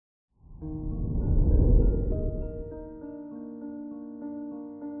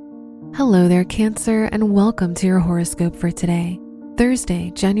Hello there, Cancer, and welcome to your horoscope for today, Thursday,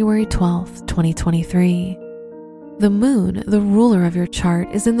 January 12th, 2023. The moon, the ruler of your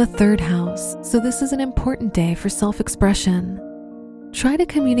chart, is in the 3rd house, so this is an important day for self-expression. Try to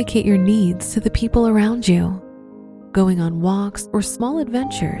communicate your needs to the people around you. Going on walks or small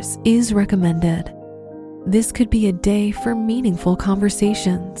adventures is recommended. This could be a day for meaningful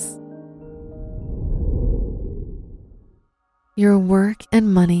conversations. Your work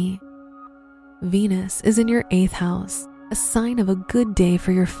and money. Venus is in your 8th house, a sign of a good day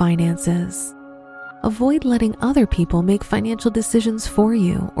for your finances. Avoid letting other people make financial decisions for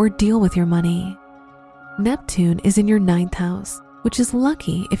you or deal with your money. Neptune is in your 9th house, which is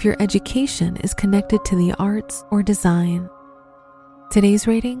lucky if your education is connected to the arts or design. Today's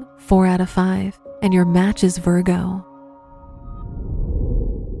rating, 4 out of 5, and your match is Virgo.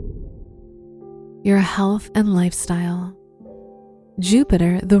 Your health and lifestyle.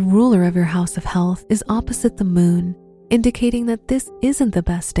 Jupiter, the ruler of your house of health, is opposite the moon, indicating that this isn't the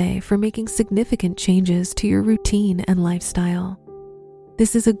best day for making significant changes to your routine and lifestyle.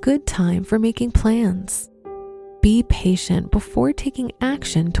 This is a good time for making plans. Be patient before taking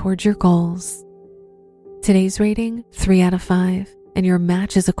action towards your goals. Today's rating, 3 out of 5, and your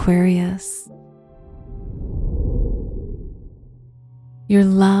match is Aquarius. Your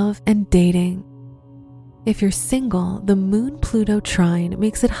love and dating. If you're single, the Moon-Pluto trine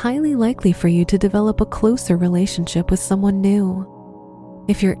makes it highly likely for you to develop a closer relationship with someone new.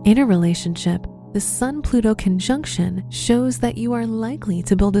 If you're in a relationship, the Sun-Pluto conjunction shows that you are likely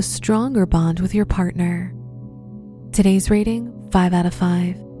to build a stronger bond with your partner. Today's rating, 5 out of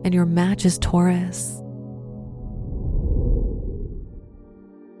 5, and your match is Taurus.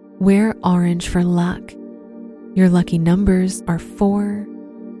 Wear orange for luck. Your lucky numbers are 4,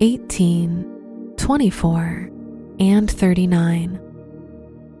 18, 24, and 39.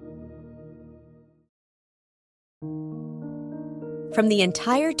 From the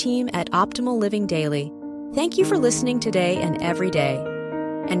entire team at Optimal Living Daily, thank you for listening today and every day.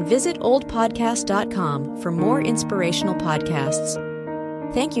 And visit oldpodcast.com for more inspirational podcasts.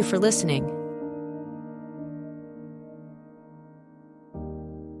 Thank you for listening.